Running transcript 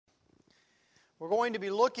We're going to be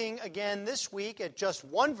looking again this week at just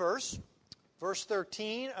one verse, verse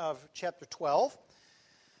 13 of chapter 12.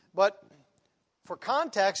 But for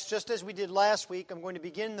context, just as we did last week, I'm going to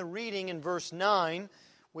begin the reading in verse 9,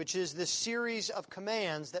 which is this series of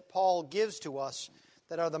commands that Paul gives to us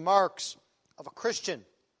that are the marks of a Christian.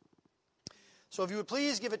 So if you would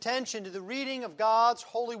please give attention to the reading of God's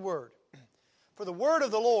holy word. For the word of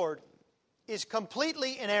the Lord is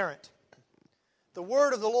completely inerrant. The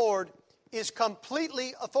word of the Lord is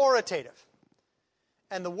completely authoritative.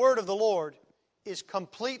 And the word of the Lord is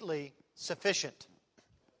completely sufficient.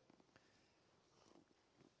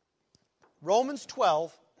 Romans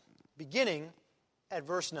 12, beginning at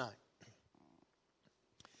verse 9.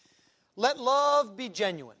 Let love be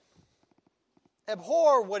genuine.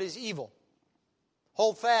 Abhor what is evil.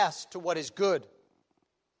 Hold fast to what is good.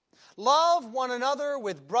 Love one another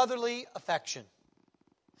with brotherly affection.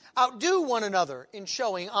 Outdo one another in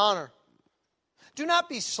showing honor. Do not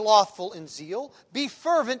be slothful in zeal. Be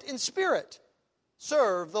fervent in spirit.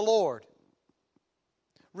 Serve the Lord.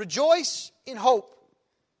 Rejoice in hope.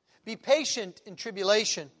 Be patient in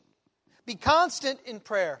tribulation. Be constant in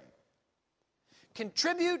prayer.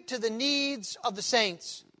 Contribute to the needs of the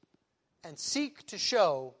saints and seek to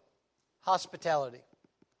show hospitality.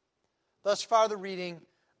 Thus far the reading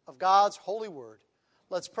of God's holy word.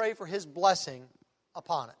 Let's pray for His blessing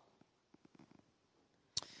upon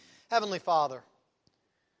it. Heavenly Father,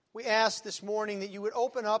 we ask this morning that you would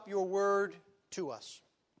open up your word to us.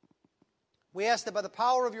 We ask that by the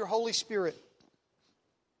power of your Holy Spirit,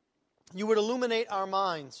 you would illuminate our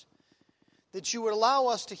minds, that you would allow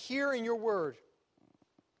us to hear in your word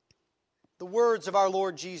the words of our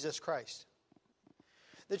Lord Jesus Christ,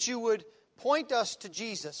 that you would point us to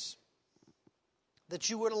Jesus, that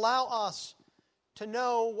you would allow us to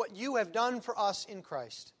know what you have done for us in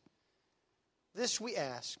Christ. This we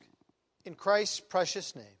ask in Christ's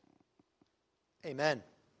precious name. Amen.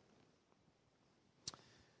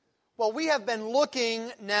 Well, we have been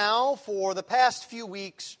looking now for the past few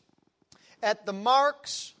weeks at the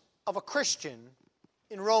marks of a Christian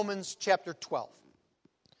in Romans chapter 12.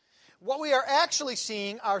 What we are actually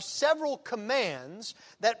seeing are several commands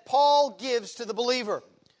that Paul gives to the believer.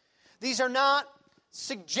 These are not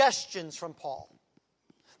suggestions from Paul.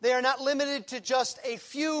 They are not limited to just a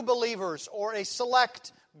few believers or a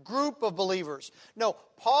select group of believers. No,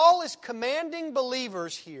 Paul is commanding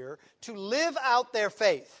believers here to live out their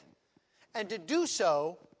faith and to do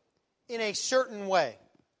so in a certain way.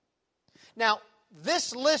 Now,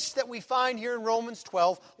 this list that we find here in Romans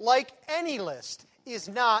 12, like any list, is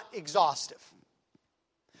not exhaustive.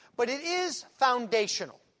 But it is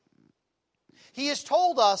foundational. He has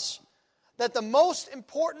told us that the most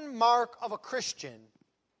important mark of a Christian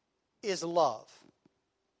is love.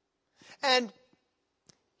 And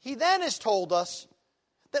he then has told us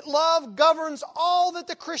that love governs all that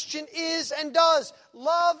the Christian is and does.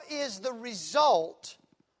 Love is the result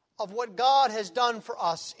of what God has done for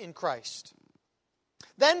us in Christ.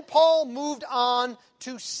 Then Paul moved on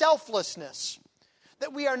to selflessness,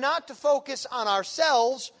 that we are not to focus on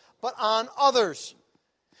ourselves, but on others.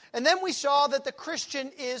 And then we saw that the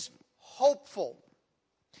Christian is hopeful.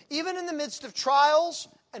 Even in the midst of trials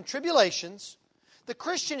and tribulations, the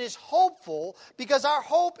Christian is hopeful because our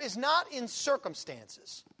hope is not in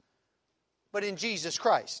circumstances, but in Jesus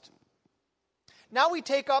Christ. Now we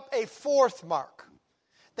take up a fourth mark,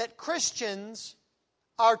 that Christians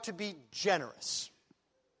are to be generous.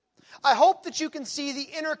 I hope that you can see the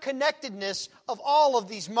interconnectedness of all of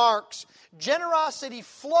these marks. Generosity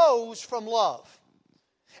flows from love,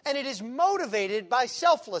 and it is motivated by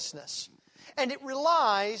selflessness, and it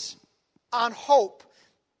relies on hope.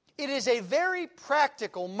 It is a very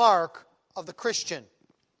practical mark of the Christian.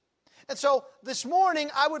 And so this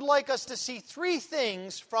morning I would like us to see three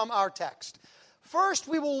things from our text. First,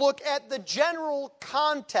 we will look at the general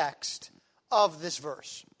context of this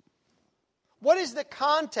verse. What is the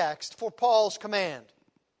context for Paul's command?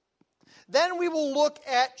 Then we will look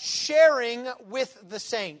at sharing with the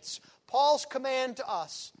saints. Paul's command to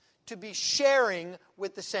us to be sharing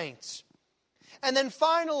with the saints. And then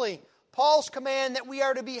finally, Paul's command that we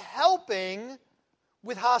are to be helping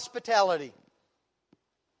with hospitality.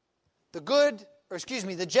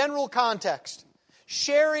 The general context,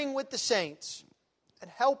 sharing with the saints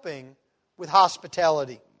and helping with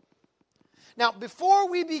hospitality. Now, before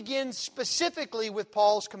we begin specifically with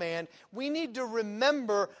Paul's command, we need to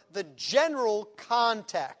remember the general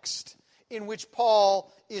context in which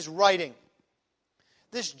Paul is writing.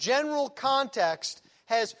 This general context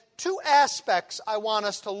has two aspects I want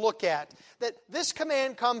us to look at. That this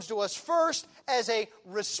command comes to us first as a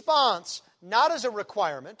response, not as a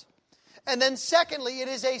requirement. And then secondly, it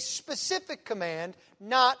is a specific command,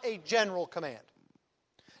 not a general command.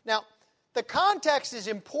 Now, the context is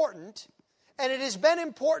important, and it has been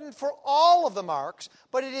important for all of the marks,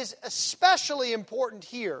 but it is especially important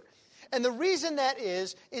here. And the reason that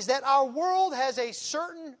is that our world has a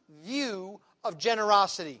certain view of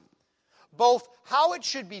generosity, both how it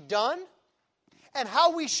should be done and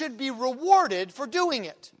how we should be rewarded for doing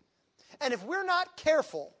it. And if we're not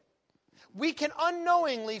careful, we can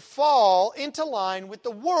unknowingly fall into line with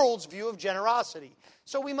the world's view of generosity.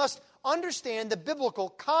 So we must understand the biblical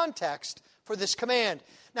context for this command.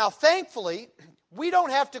 Now, thankfully, we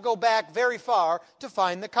don't have to go back very far to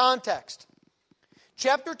find the context.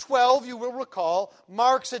 Chapter 12, you will recall,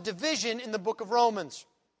 marks a division in the book of Romans.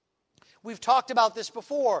 We've talked about this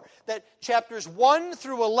before, that chapters 1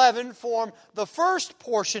 through 11 form the first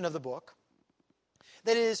portion of the book,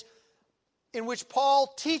 that is, in which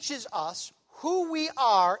Paul teaches us who we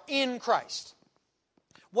are in Christ,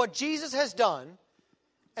 what Jesus has done,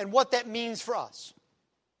 and what that means for us.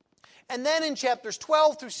 And then in chapters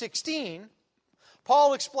 12 through 16,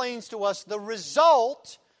 Paul explains to us the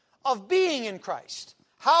result of being in Christ,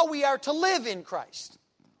 how we are to live in Christ,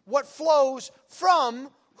 what flows from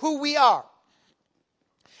who we are.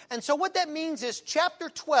 And so what that means is chapter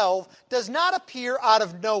 12 does not appear out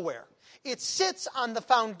of nowhere. It sits on the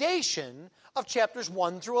foundation of chapters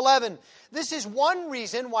 1 through 11. This is one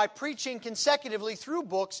reason why preaching consecutively through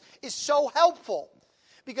books is so helpful.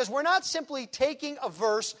 Because we're not simply taking a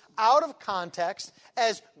verse out of context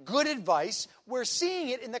as good advice. We're seeing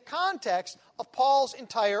it in the context of Paul's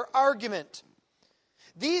entire argument.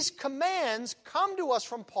 These commands come to us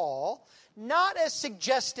from Paul not as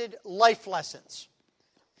suggested life lessons.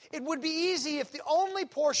 It would be easy if the only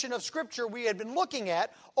portion of Scripture we had been looking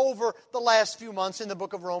at over the last few months in the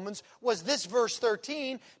book of Romans was this verse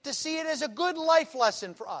 13, to see it as a good life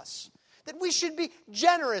lesson for us. That we should be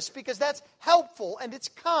generous because that's helpful and it's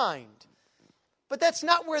kind. But that's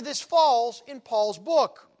not where this falls in Paul's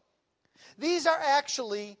book. These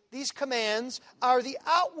commands are the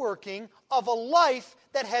outworking of a life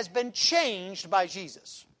that has been changed by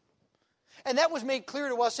Jesus. And that was made clear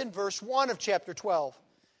to us in verse 1 of chapter 12.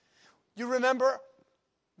 You remember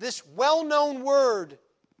this well-known word,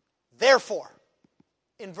 therefore,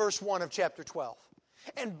 in verse 1 of chapter 12.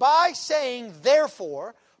 And by saying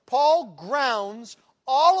therefore, Paul grounds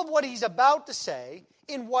all of what he's about to say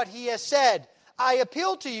in what he has said. I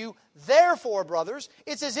appeal to you, therefore, brothers.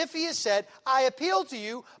 It's as if he has said, I appeal to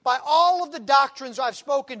you by all of the doctrines I've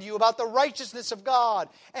spoken to you about the righteousness of God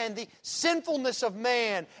and the sinfulness of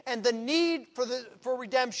man and the need for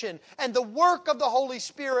redemption and the work of the Holy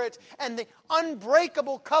Spirit and the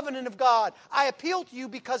unbreakable covenant of God. I appeal to you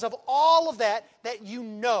because of all of that you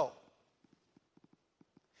know.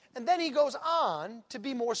 And then he goes on to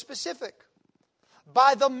be more specific.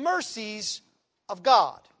 By the mercies of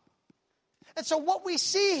God. And so what we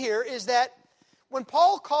see here is that when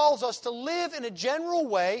Paul calls us to live in a general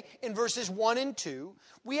way in verses 1 and 2,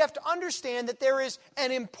 we have to understand that there is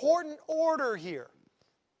an important order here.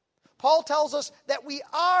 Paul tells us that we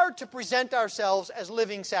are to present ourselves as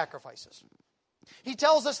living sacrifices. He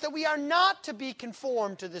tells us that we are not to be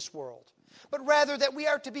conformed to this world, but rather that we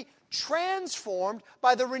are to be transformed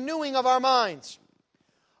by the renewing of our minds.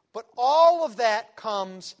 But all of that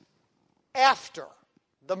comes after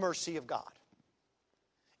the mercy of God.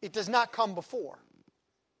 It does not come before.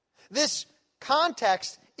 This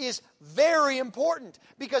context is very important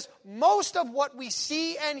because most of what we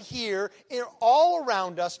see and hear all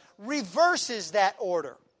around us reverses that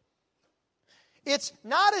order. It's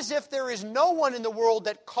not as if there is no one in the world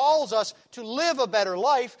that calls us to live a better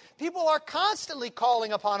life. People are constantly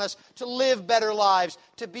calling upon us to live better lives,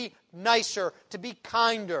 to be nicer, to be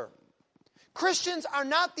kinder. Christians are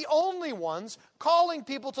not the only ones calling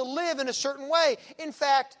people to live in a certain way. In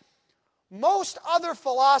fact, most other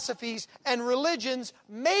philosophies and religions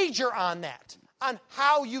major on that, on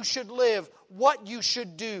how you should live, what you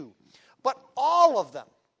should do. But all of them,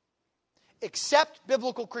 except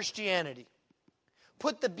biblical Christianity,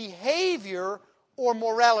 put the behavior or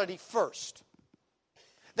morality first.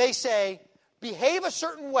 They say, behave a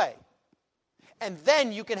certain way, and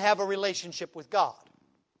then you can have a relationship with God.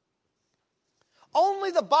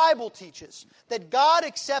 Only the Bible teaches that God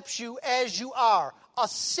accepts you as you are, a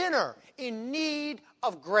sinner in need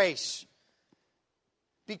of grace,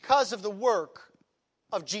 because of the work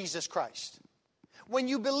of Jesus Christ. When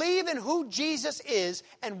you believe in who Jesus is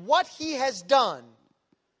and what He has done,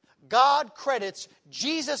 God credits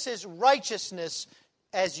Jesus' righteousness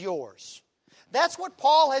as yours. That's what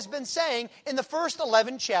Paul has been saying in the first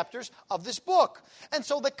 11 chapters of this book. And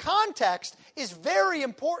so the context is very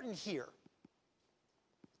important here.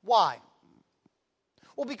 Why?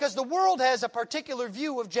 Well, because the world has a particular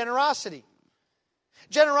view of generosity.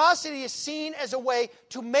 Generosity is seen as a way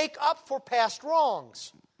to make up for past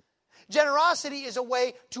wrongs. Generosity is a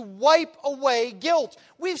way to wipe away guilt.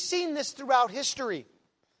 We've seen this throughout history.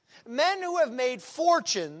 Men who have made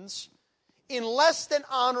fortunes in less than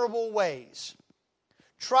honorable ways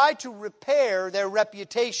try to repair their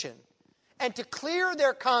reputation and to clear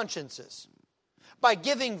their consciences by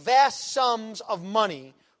giving vast sums of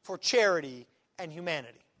money for charity and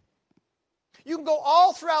humanity. You can go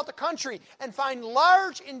all throughout the country and find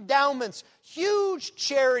large endowments, huge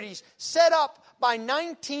charities set up by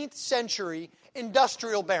 19th century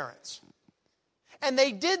industrial barons. And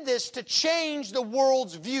they did this to change the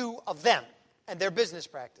world's view of them and their business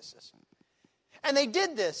practices. And they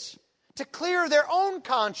did this to clear their own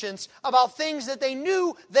conscience about things that they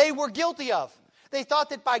knew they were guilty of. They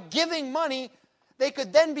thought that by giving money, they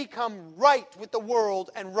could then become right with the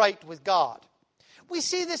world and right with God. We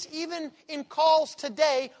see this even in calls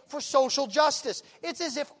today for social justice. It's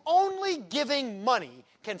as if only giving money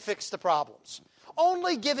can fix the problems.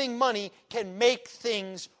 Only giving money can make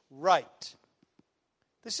things right.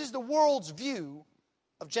 This is the world's view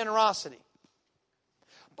of generosity.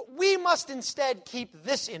 But we must instead keep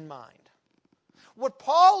this in mind. What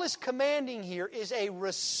Paul is commanding here is a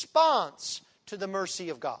response to the mercy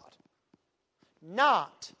of God,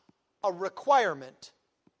 not a requirement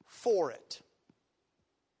for it.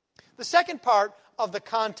 The second part of the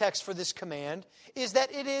context for this command is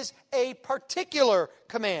that it is a particular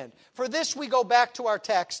command. For this, we go back to our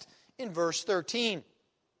text in verse 13.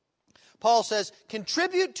 Paul says,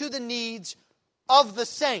 "Contribute to the needs of the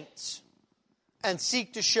saints and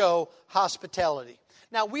seek to show hospitality."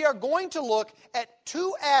 Now, we are going to look at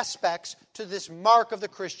two aspects to this mark of the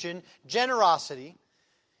Christian, generosity,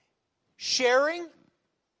 sharing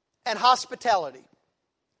and hospitality.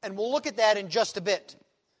 And we'll look at that in just a bit.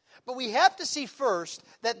 But we have to see first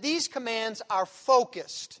that these commands are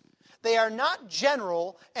focused. They are not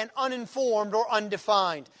general and uninformed or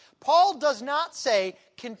undefined. Paul does not say,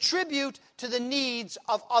 contribute to the needs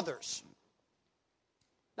of others.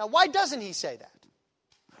 Now, why doesn't he say that?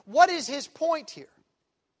 What is his point here?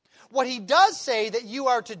 What he does say that you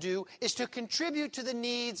are to do is to contribute to the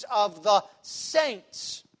needs of the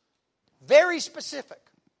saints. Very specific,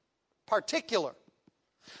 particular.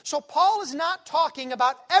 So Paul is not talking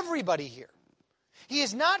about everybody here. He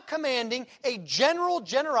is not commanding a general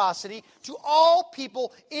generosity to all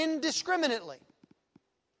people indiscriminately.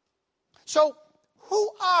 So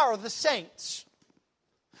who are the saints?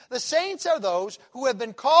 The saints are those who have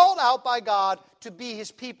been called out by God to be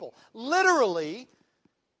His people. Literally,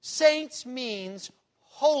 saints means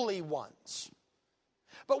holy ones.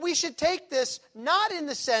 But we should take this not in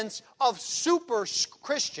the sense of super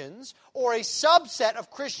Christians or a subset of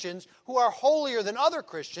Christians who are holier than other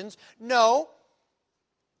Christians. No,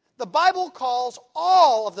 the Bible calls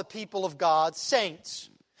all of the people of God saints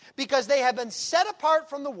because they have been set apart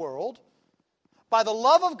from the world by the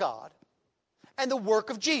love of God and the work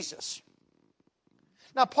of Jesus.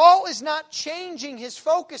 Now, Paul is not changing his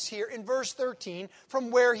focus here in verse 13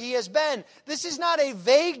 from where he has been. This is not a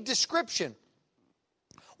vague description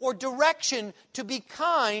or direction to be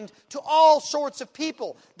kind to all sorts of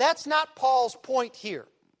people. That's not Paul's point here.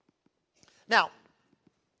 Now,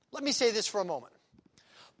 let me say this for a moment.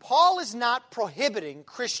 Paul is not prohibiting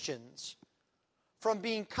Christians from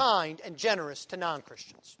being kind and generous to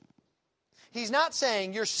non-Christians. He's not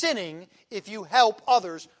saying you're sinning if you help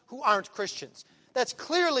others who aren't Christians. That's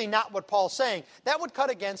clearly not what Paul's saying. That would cut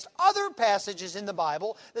against other passages in the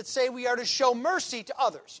Bible that say we are to show mercy to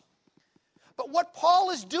others. But what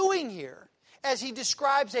Paul is doing here, as he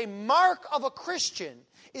describes a mark of a Christian,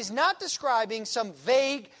 is not describing some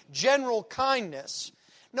vague general kindness.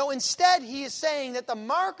 No, instead he is saying that the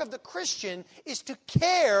mark of the Christian is to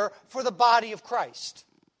care for the body of Christ.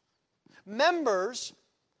 Members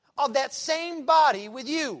of that same body with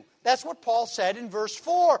you. That's what Paul said in verse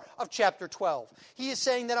 4 of chapter 12. He is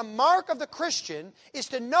saying that a mark of the Christian is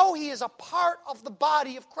to know he is a part of the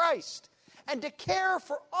body of Christ and to care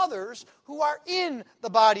for others who are in the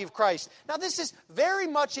body of Christ. Now, this is very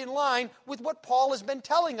much in line with what Paul has been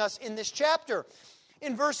telling us in this chapter.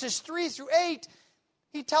 In verses 3 through 8,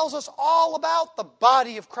 he tells us all about the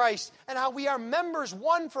body of Christ and how we are members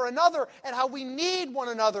one for another and how we need one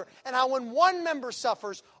another and how when one member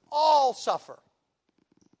suffers, all suffer.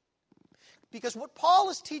 Because what Paul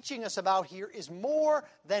is teaching us about here is more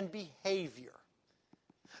than behavior.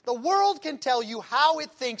 The world can tell you how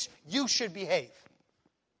it thinks you should behave,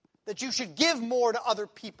 that you should give more to other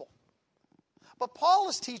people. But Paul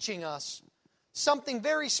is teaching us something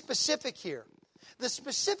very specific here. The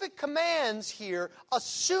specific commands here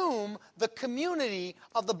assume the community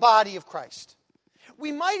of the body of Christ.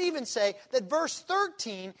 We might even say that verse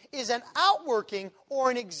 13 is an outworking or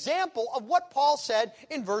an example of what Paul said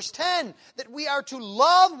in verse 10, that we are to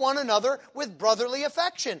love one another with brotherly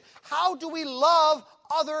affection. How do we love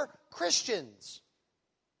other Christians?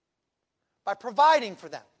 By providing for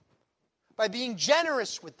them, by being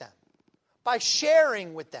generous with them, by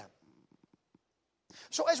sharing with them.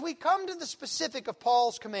 So as we come to the specific of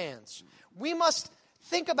Paul's commands, we must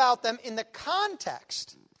think about them in the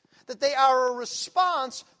context that they are a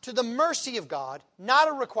response to the mercy of God, not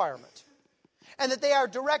a requirement. And that they are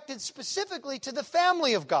directed specifically to the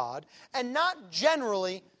family of God and not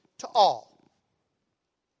generally to all.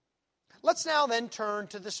 Let's now then turn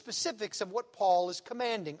to the specifics of what Paul is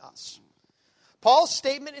commanding us. Paul's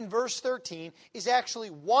statement in verse 13 is actually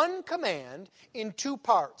one command in two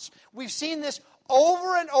parts. We've seen this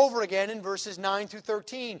over and over again in verses 9 through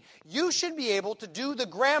 13. You should be able to do the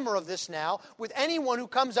grammar of this now with anyone who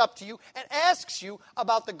comes up to you and asks you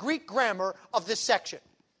about the Greek grammar of this section.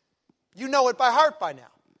 You know it by heart by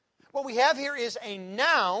now. What we have here is a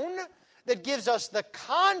noun that gives us the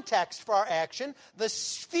context for our action, the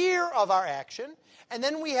sphere of our action, and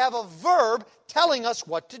then we have a verb telling us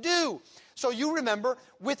what to do. So you remember,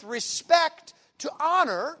 with respect to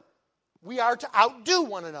honor, we are to outdo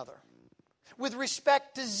one another. With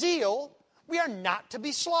respect to zeal, we are not to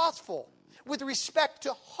be slothful. With respect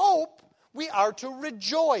to hope, we are to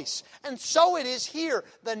rejoice. And so it is here.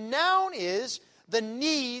 The noun is the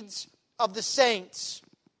needs of the saints.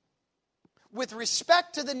 With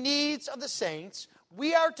respect to the needs of the saints,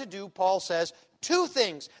 we are to do, Paul says, two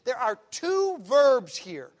things. There are two verbs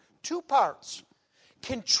here, two parts.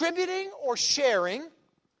 Contributing or sharing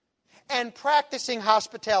and practicing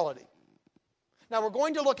hospitality. Now, we're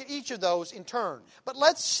going to look at each of those in turn. But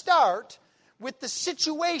let's start with the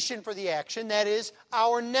situation for the action, that is,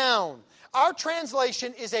 our noun. Our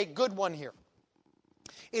translation is a good one here.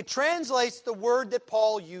 It translates the word that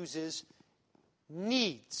Paul uses,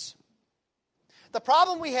 needs. The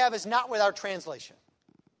problem we have is not with our translation.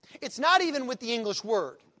 It's not even with the English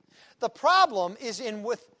word. The problem is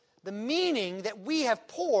with the meaning that we have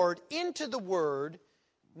poured into the word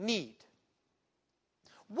need.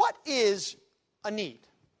 What is a need?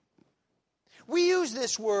 We use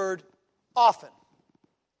this word often,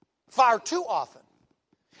 far too often.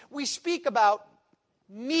 We speak about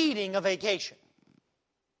needing a vacation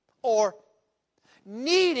or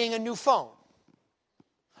needing a new phone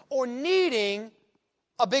or needing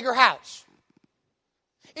a bigger house.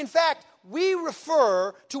 In fact, we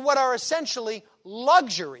refer to what are essentially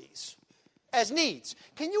luxuries as needs.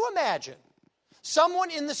 Can you imagine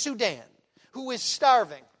someone in the Sudan who is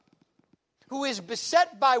starving, who is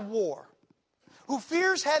beset by war, who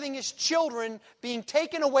fears having his children being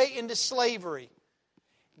taken away into slavery,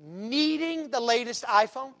 needing the latest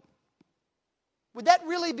iPhone? Would that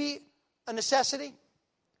really be a necessity?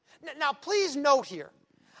 Now, please note here,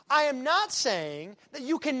 I am not saying that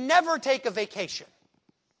you can never take a vacation.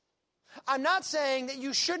 I'm not saying that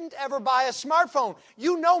you shouldn't ever buy a smartphone.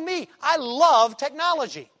 You know me, I love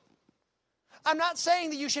technology. I'm not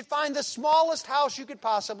saying that you should find the smallest house you could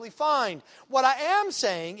possibly find. What I am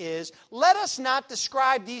saying is, let us not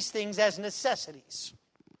describe these things as necessities.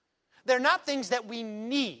 They're not things that we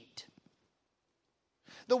need.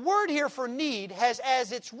 The word here for need has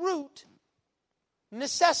as its root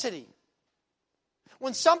necessity.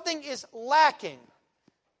 When something is lacking,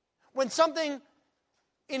 when something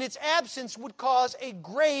in its absence would cause a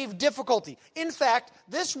grave difficulty. In fact,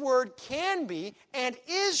 this word can be and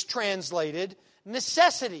is translated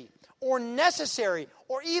necessity or necessary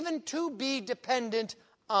or even to be dependent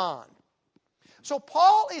on. So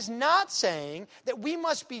Paul is not saying that we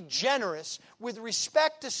must be generous with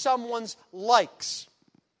respect to someone's likes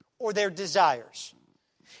or their desires.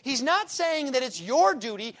 He's not saying that it's your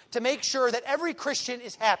duty to make sure that every Christian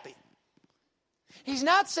is happy. He's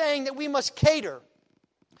not saying that we must cater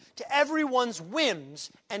to everyone's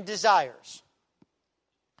whims and desires.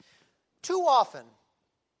 Too often,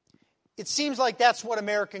 it seems like that's what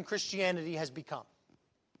American Christianity has become.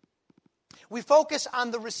 We focus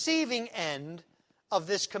on the receiving end of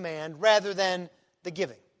this command rather than the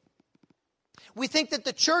giving. We think that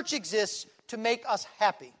the church exists to make us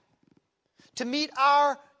happy, to meet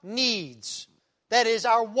our needs, that is,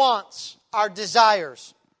 our wants, our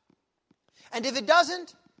desires. And if it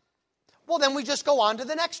doesn't, well, then we just go on to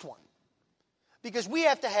the next one. Because we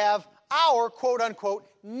have to have our, quote unquote,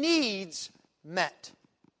 needs met.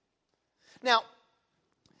 Now,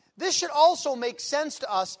 this should also make sense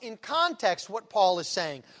to us in context what Paul is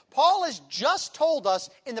saying. Paul has just told us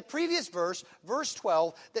in the previous verse, verse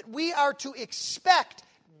 12, that we are to expect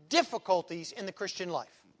difficulties in the Christian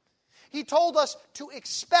life. He told us to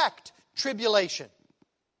expect tribulation.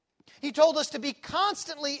 He told us to be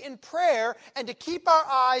constantly in prayer and to keep our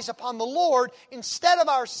eyes upon the Lord instead of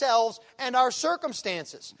ourselves and our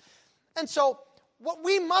circumstances. And so, what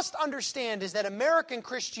we must understand is that American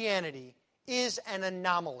Christianity is an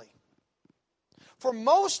anomaly. For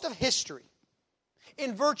most of history,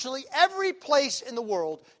 in virtually every place in the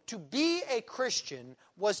world, to be a Christian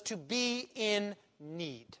was to be in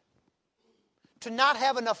need. To not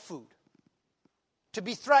have enough food. To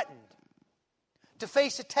be threatened. To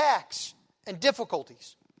face attacks and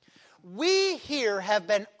difficulties. We here have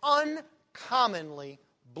been uncommonly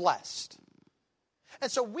blessed.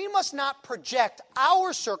 And so we must not project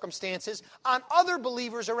our circumstances on other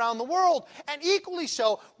believers around the world. And equally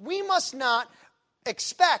so, we must not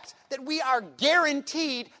expect that we are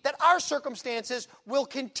guaranteed that our circumstances will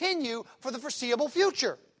continue for the foreseeable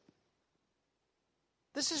future.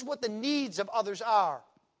 This is what the needs of others are.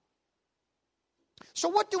 So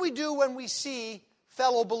what do we do when we see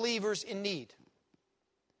fellow believers in need?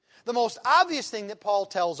 The most obvious thing that Paul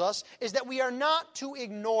tells us is that we are not to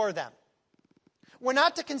ignore them. We're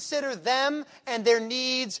not to consider them and their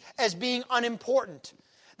needs as being unimportant.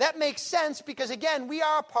 That makes sense because, again, we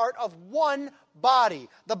are a part of one body,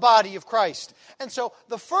 the body of Christ. And so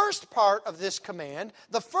the first part of this command,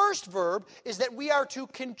 the first verb, is that we are to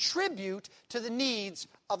contribute to the needs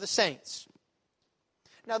of the saints.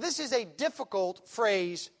 Now, this is a difficult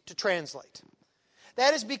phrase to translate.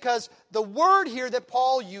 That is because the word here that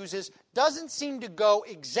Paul uses doesn't seem to go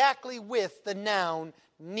exactly with the noun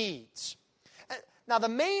needs. Now, the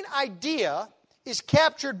main idea is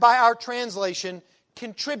captured by our translation,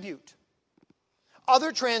 contribute.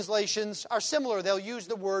 Other translations are similar. They'll use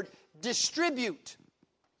the word distribute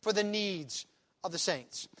for the needs of the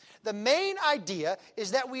saints. The main idea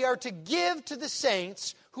is that we are to give to the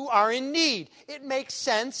saints who are in need. It makes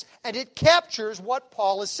sense, and it captures what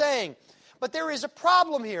Paul is saying. But there is a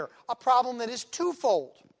problem here, a problem that is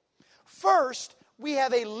twofold. First, we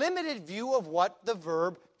have a limited view of what the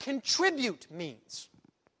verb contribute means.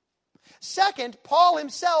 Second, Paul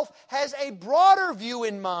himself has a broader view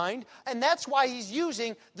in mind, and that's why he's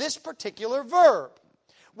using this particular verb.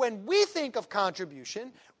 When we think of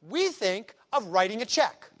contribution, we think of writing a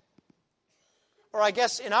check. Or I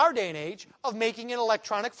guess in our day and age, of making an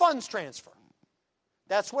electronic funds transfer.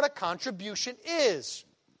 That's what a contribution is.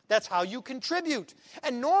 That's how you contribute.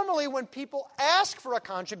 And normally when people ask for a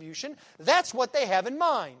contribution, that's what they have in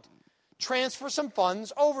mind. Transfer some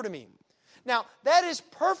funds over to me. Now, that is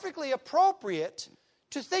perfectly appropriate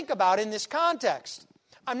to think about in this context.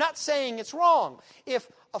 I'm not saying it's wrong. If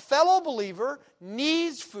a fellow believer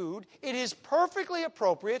needs food, it is perfectly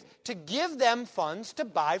appropriate to give them funds to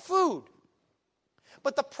buy food.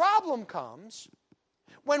 But the problem comes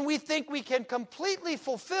when we think we can completely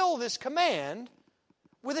fulfill this command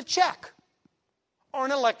with a check or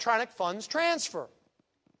an electronic funds transfer.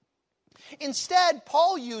 Instead,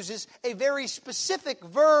 Paul uses a very specific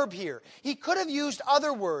verb here. He could have used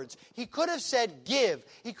other words. He could have said give.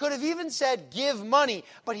 He could have even said give money,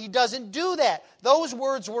 but he doesn't do that. Those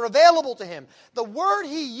words were available to him. The word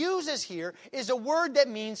he uses here is a word that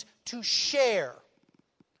means to share,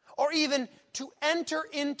 or even to enter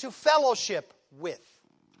into fellowship with.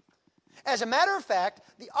 As a matter of fact,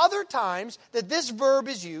 the other times that this verb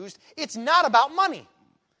is used, it's not about money.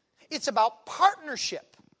 It's about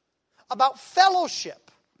partnership, about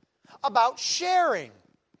fellowship, about sharing.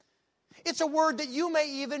 It's a word that you may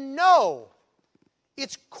even know.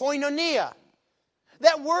 It's koinonia.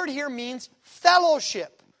 That word here means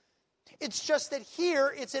fellowship. It's just that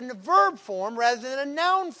here it's in a verb form rather than a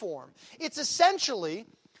noun form. It's essentially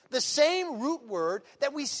the same root word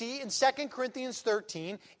that we see in 2 Corinthians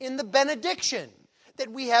 13 in the benediction,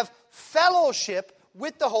 that we have fellowship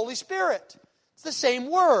with the Holy Spirit. It's the same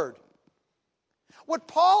word. What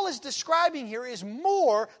Paul is describing here is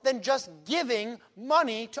more than just giving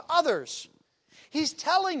money to others. He's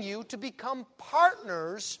telling you to become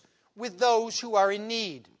partners with those who are in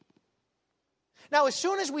need. Now, as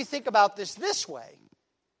soon as we think about this way,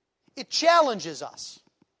 it challenges us.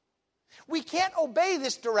 We can't obey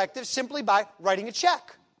this directive simply by writing a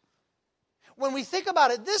check. When we think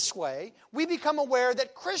about it this way, we become aware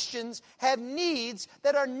that Christians have needs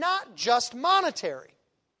that are not just monetary.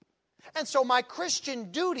 And so my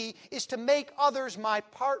Christian duty is to make others my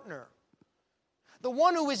partner. The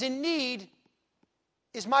one who is in need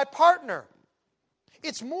is my partner.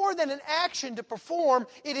 It's more than an action to perform.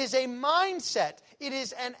 It is a mindset. It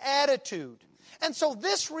is an attitude. And so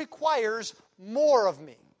this requires more of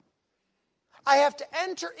me. I have to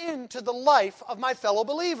enter into the life of my fellow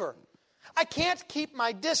believer. I can't keep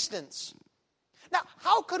my distance. Now,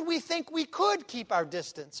 how could we think we could keep our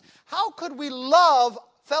distance? How could we love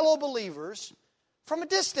fellow believers from a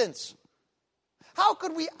distance? How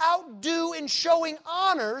could we outdo in showing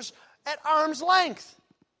honors at arm's length?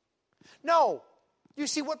 No. You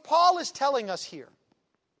see, what Paul is telling us here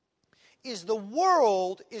is the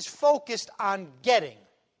world is focused on getting,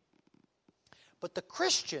 but the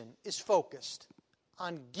Christian is focused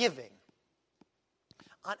on giving,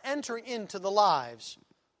 on entering into the lives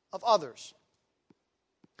of others.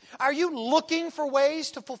 Are you looking for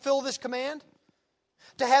ways to fulfill this command?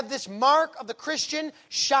 To have this mark of the Christian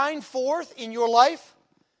shine forth in your life?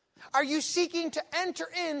 Are you seeking to enter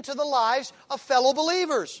into the lives of fellow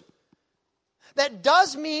believers? That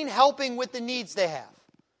does mean helping with the needs they have,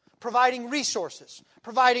 providing resources,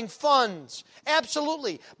 providing funds,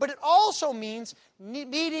 absolutely. But it also means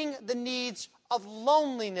meeting the needs of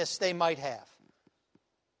loneliness they might have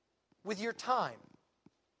with your time.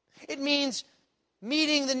 It means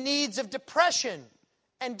meeting the needs of depression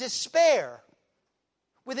and despair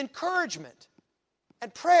with encouragement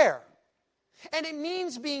and prayer. And it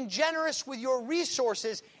means being generous with your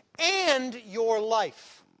resources and your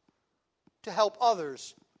life to help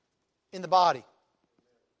others in the body.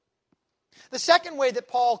 The second way that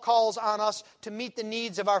Paul calls on us to meet the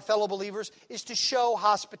needs of our fellow believers is to show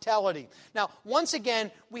hospitality. Now, once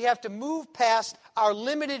again, we have to move past our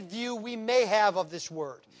limited view we may have of this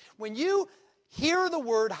word. When you hear the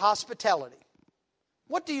word hospitality,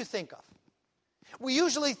 what do you think of? We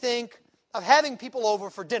usually think of having people over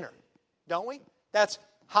for dinner, don't we? That's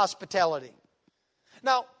hospitality.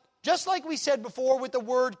 Now, just like we said before with the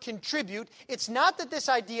word contribute, it's not that this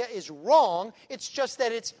idea is wrong, it's just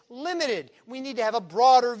that it's limited. We need to have a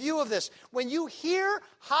broader view of this. When you hear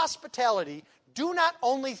hospitality, do not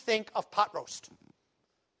only think of pot roast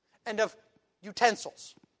and of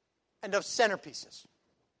utensils and of centerpieces.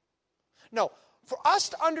 No, for us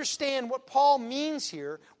to understand what Paul means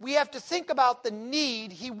here, we have to think about the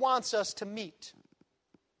need he wants us to meet.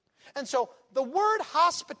 And so the word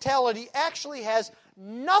hospitality actually has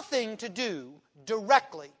nothing to do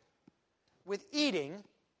directly with eating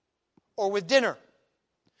or with dinner.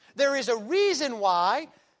 There is a reason why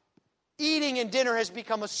eating and dinner has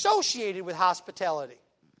become associated with hospitality.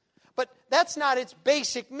 But that's not its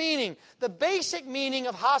basic meaning. The basic meaning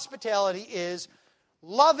of hospitality is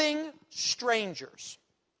loving strangers.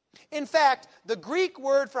 In fact, the Greek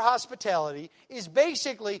word for hospitality is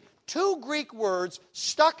basically two Greek words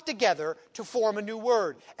stuck together to form a new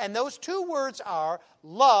word. And those two words are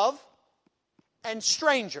love and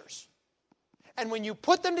strangers. And when you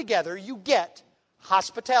put them together, you get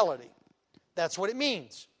hospitality. That's what it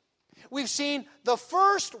means. We've seen the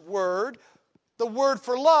first word, the word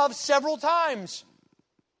for love, several times.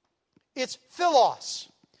 It's philos.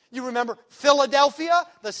 You remember Philadelphia,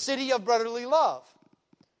 the city of brotherly love.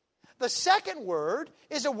 The second word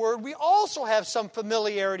is a word we also have some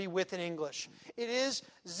familiarity with in English. It is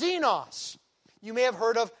xenos. You may have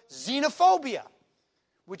heard of xenophobia,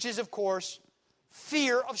 which is, of course,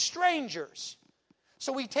 fear of strangers.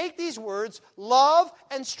 So we take these words, love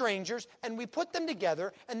and strangers, and we put them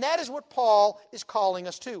together, and that is what Paul is calling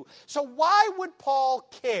us to. So why would Paul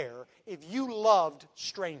care if you loved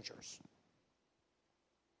strangers?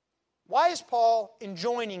 Why is Paul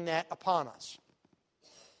enjoining that upon us?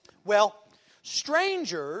 Well,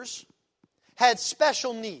 strangers had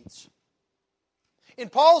special needs. In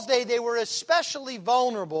Paul's day, they were especially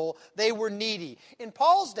vulnerable. They were needy. In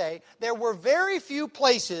Paul's day, there were very few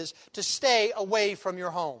places to stay away from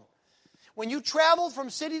your home. When you traveled from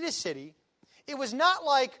city to city, it was not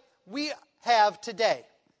like we have today.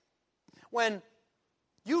 When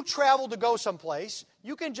you travel to go someplace,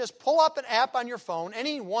 you can just pull up an app on your phone,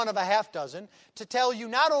 any one of a half dozen, to tell you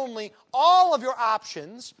not only all of your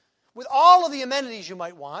options, with all of the amenities you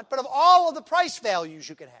might want, but of all of the price values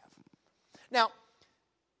you can have. Now,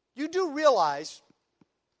 you do realize,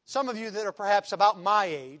 some of you that are perhaps about my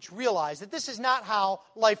age, realize that this is not how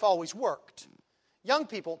life always worked. Young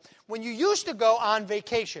people, when you used to go on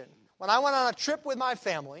vacation, when I went on a trip with my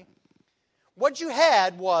family, what you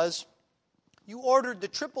had was you ordered the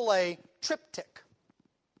AAA triptych,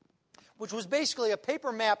 which was basically a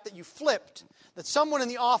paper map that you flipped that someone in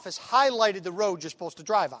the office highlighted the road you're supposed to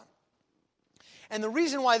drive on. And the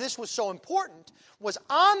reason why this was so important was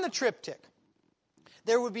on the triptych,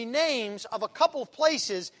 there would be names of a couple of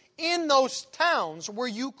places in those towns where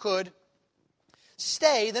you could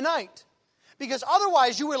stay the night. Because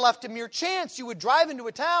otherwise you were left to mere chance. You would drive into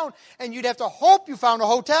a town and you'd have to hope you found a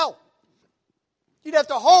hotel. You'd have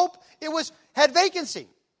to hope it had vacancy.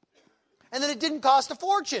 And then it didn't cost a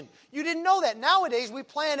fortune. You didn't know that. Nowadays we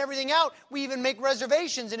plan everything out. We even make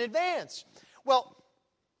reservations in advance. Well,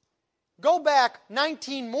 go back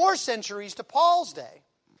 19 more centuries to Paul's day,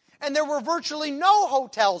 and there were virtually no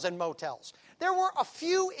hotels and motels. There were a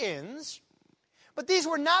few inns, but these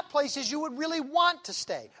were not places you would really want to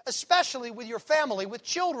stay, especially with your family, with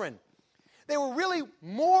children. They were really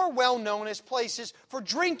more well-known as places for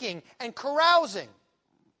drinking and carousing.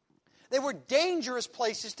 They were dangerous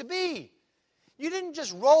places to be. You didn't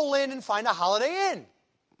just roll in and find a Holiday Inn.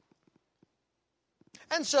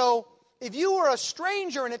 And so, if you were a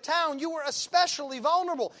stranger in a town, you were especially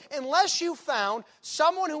vulnerable. Unless you found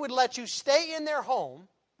someone who would let you stay in their home,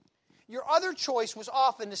 your other choice was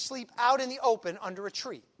often to sleep out in the open under a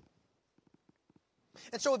tree.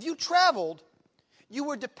 And so if you traveled, you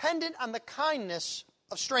were dependent on the kindness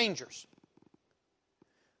of strangers.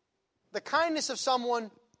 The kindness of someone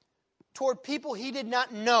toward people he did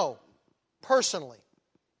not know personally.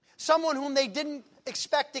 Someone whom they didn't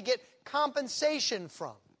expect to get compensation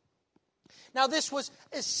from. Now, this was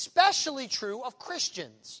especially true of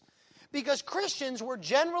Christians, because Christians were,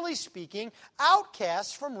 generally speaking,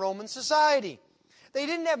 outcasts from Roman society. They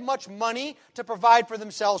didn't have much money to provide for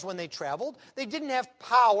themselves when they traveled. They didn't have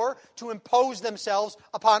power to impose themselves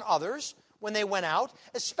upon others when they went out,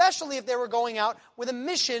 especially if they were going out with a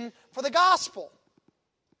mission for the gospel.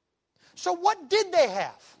 So what did they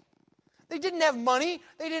have? They didn't have money.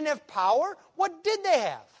 They didn't have power. What did they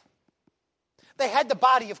have? They had the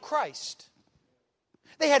body of Christ.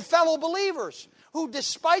 They had fellow believers who,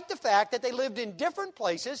 despite the fact that they lived in different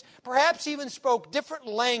places, perhaps even spoke different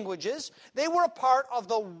languages, they were a part of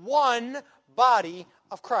the one body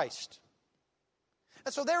of Christ.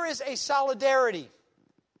 And so there is a solidarity,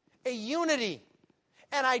 a unity,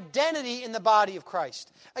 an identity in the body of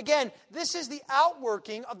Christ. Again, this is the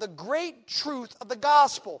outworking of the great truth of the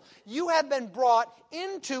gospel. You have been brought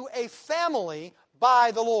into a family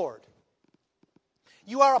by the Lord.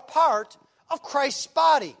 You are a part of Christ's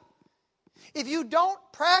body. If you don't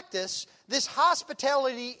practice this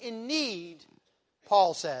hospitality in need,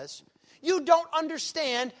 Paul says, you don't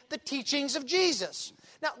understand the teachings of Jesus.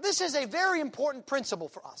 Now, this is a very important principle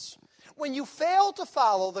for us. When you fail to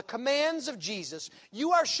follow the commands of Jesus,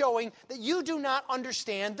 you are showing that you do not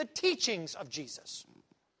understand the teachings of Jesus,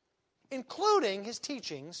 including his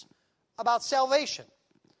teachings about salvation.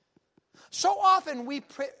 So often we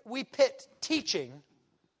pit teaching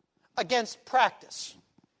against practice,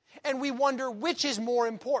 and we wonder which is more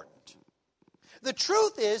important. The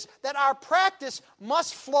truth is that our practice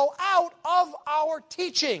must flow out of our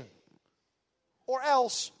teaching, or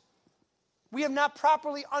else we have not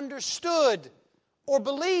properly understood or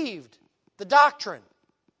believed the doctrine.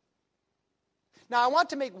 Now, I want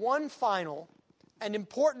to make one final and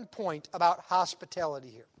important point about hospitality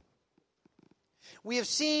here. We have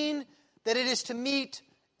seen that it is to meet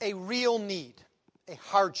a real need, a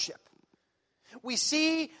hardship. We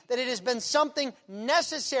see that it has been something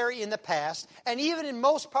necessary in the past and even in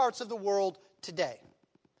most parts of the world today.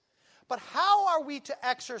 But how are we to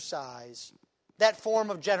exercise that form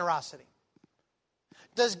of generosity?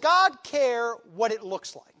 Does God care what it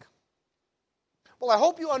looks like? Well, I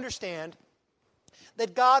hope you understand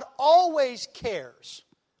that God always cares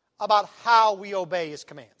about how we obey his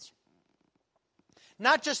commands.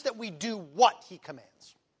 Not just that we do what he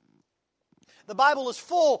commands. The Bible is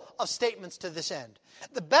full of statements to this end.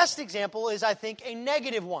 The best example is, I think, a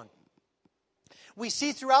negative one. We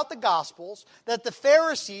see throughout the Gospels that the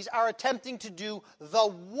Pharisees are attempting to do the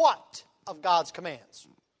what of God's commands,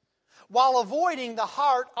 while avoiding the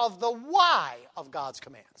heart of the why of God's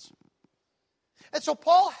commands. And so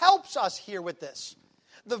Paul helps us here with this.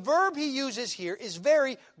 The verb he uses here is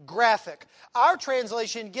very graphic. Our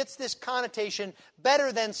translation gets this connotation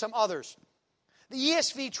better than some others. The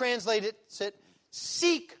ESV translates it,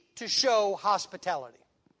 seek to show hospitality.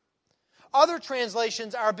 Other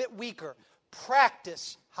translations are a bit weaker.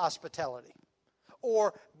 Practice hospitality.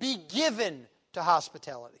 Or be given to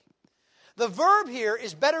hospitality. The verb here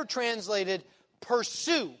is better translated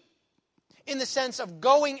pursue, in the sense of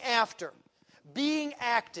going after, being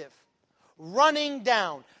active, running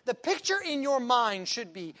down. The picture in your mind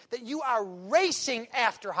should be that you are racing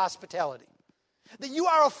after hospitality. That you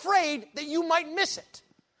are afraid that you might miss it,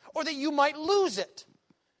 or that you might lose it.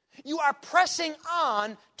 You are pressing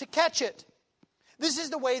on to catch it. This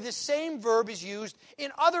is the way this same verb is used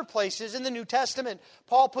in other places in the New Testament.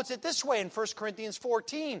 Paul puts it this way in 1 Corinthians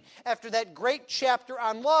 14. After that great chapter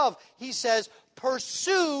on love, he says,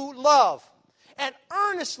 pursue love and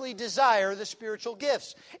earnestly desire the spiritual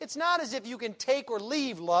gifts. It's not as if you can take or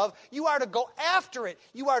leave love. You are to go after it.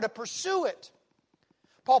 You are to pursue it.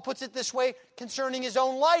 Paul puts it this way concerning his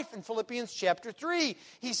own life in Philippians chapter 3.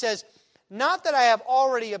 He says, not that I have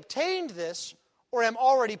already obtained this or am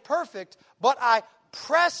already perfect, but I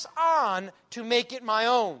press on to make it my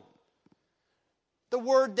own. The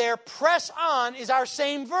word there, press on, is our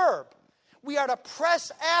same verb. We are to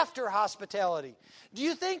press after hospitality. Do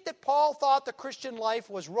you think that Paul thought the Christian life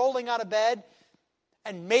was rolling out of bed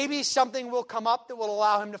and maybe something will come up that will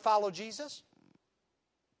allow him to follow Jesus?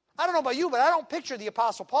 I don't know about you, but I don't picture the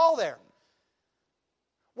Apostle Paul there.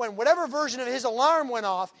 When whatever version of his alarm went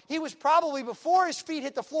off, he was probably, before his feet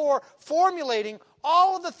hit the floor, formulating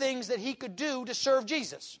all of the things that he could do to serve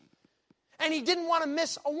Jesus. And he didn't want to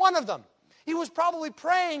miss a one of them. He was probably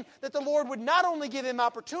praying that the Lord would not only give him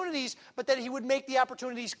opportunities, but that he would make the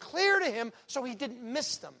opportunities clear to him so he didn't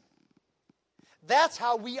miss them. That's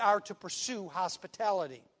how we are to pursue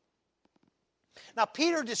hospitality. Now,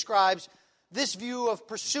 Peter describes this view of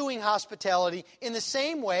pursuing hospitality in the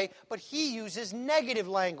same way, but he uses negative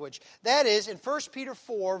language. That is, in 1 Peter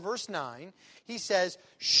 4, verse 9, he says,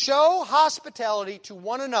 show hospitality to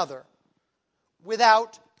one another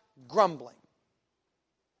without grumbling.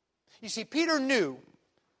 You see, Peter knew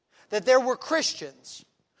that there were Christians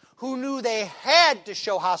who knew they had to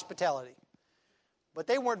show hospitality, but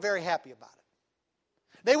they weren't very happy about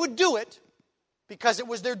it. They would do it because it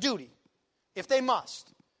was their duty, if they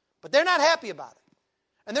must. But they're not happy about it.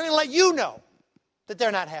 And they're going to let you know that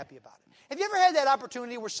they're not happy about it. Have you ever had that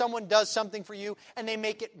opportunity where someone does something for you and they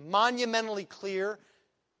make it monumentally clear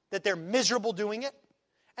that they're miserable doing it?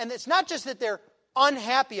 And it's not just that they're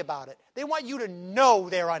unhappy about it. They want you to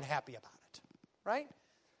know they're unhappy about it. Right?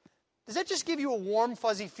 Does that just give you a warm,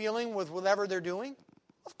 fuzzy feeling with whatever they're doing?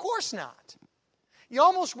 Of course not. You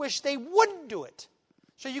almost wish they wouldn't do it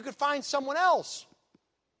so you could find someone else.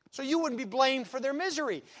 So you wouldn't be blamed for their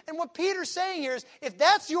misery. And what Peter's saying here is, if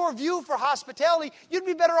that's your view for hospitality, you'd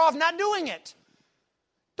be better off not doing it.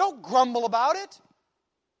 Don't grumble about it.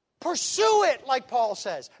 Pursue it, like Paul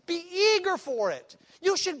says. Be eager for it.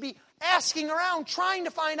 You should be asking around, trying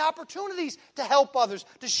to find opportunities to help others,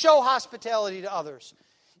 to show hospitality to others.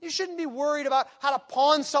 You shouldn't be worried about how to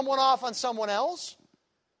pawn someone off on someone else.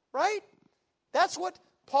 Right? That's what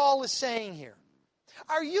Paul is saying here.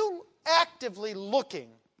 Are you actively looking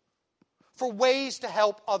for ways to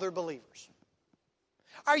help other believers?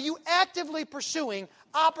 Are you actively pursuing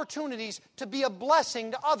opportunities to be a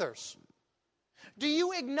blessing to others? Do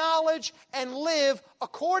you acknowledge and live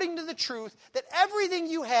according to the truth that everything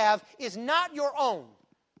you have is not your own,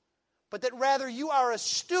 but that rather you are a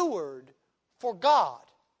steward for God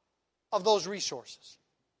of those resources?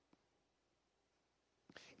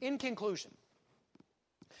 In conclusion,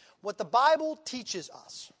 what the Bible teaches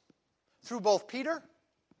us through both Peter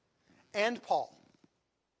and Paul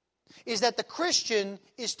is that the Christian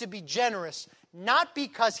is to be generous not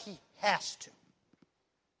because he has to,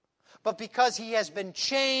 but because he has been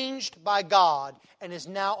changed by God and is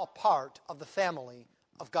now a part of the family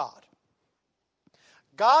of God.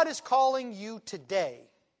 God is calling you today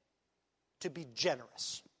to be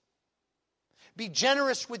generous. Be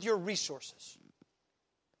generous with your resources.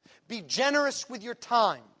 Be generous with your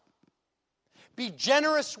time. Be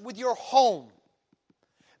generous with your home.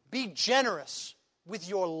 Be generous with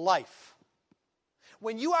your life.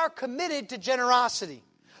 When you are committed to generosity,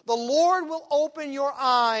 the Lord will open your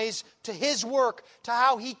eyes to His work, to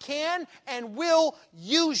how He can and will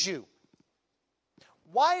use you.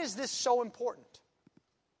 Why is this so important?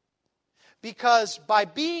 Because by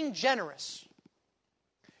being generous,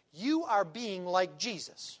 you are being like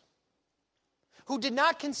Jesus, who did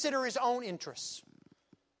not consider His own interests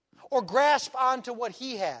or grasp onto what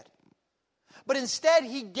He had, but instead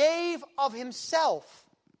He gave of Himself.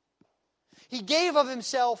 He gave of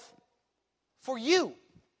Himself for you.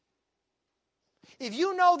 If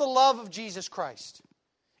you know the love of Jesus Christ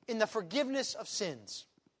in the forgiveness of sins,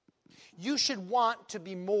 you should want to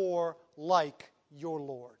be more like your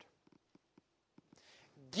Lord.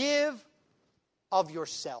 Give of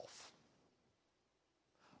yourself.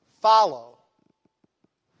 Follow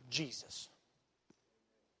Jesus.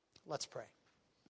 Let's pray.